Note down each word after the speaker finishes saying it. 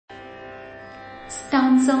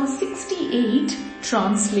Stanza 68,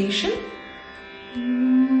 translation.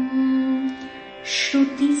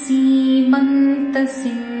 Shruti simanta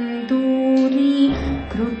sinduri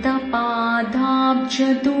kruta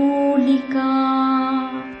padabjadolika.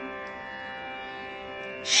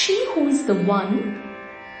 She who is the one,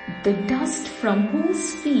 the dust from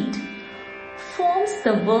whose feet forms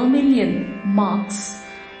the vermilion marks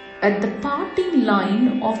at the parting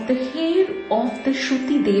line of the hair of the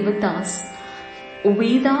Shruti Devatas,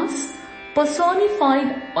 Vedas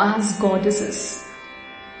personified as goddesses.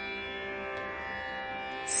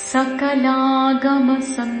 Sakalagama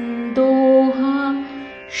sandoha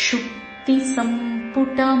shukti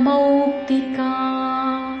samputa mauktika.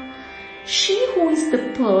 She who is the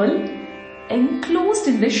pearl enclosed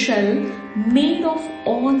in the shell made of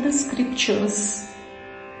all the scriptures.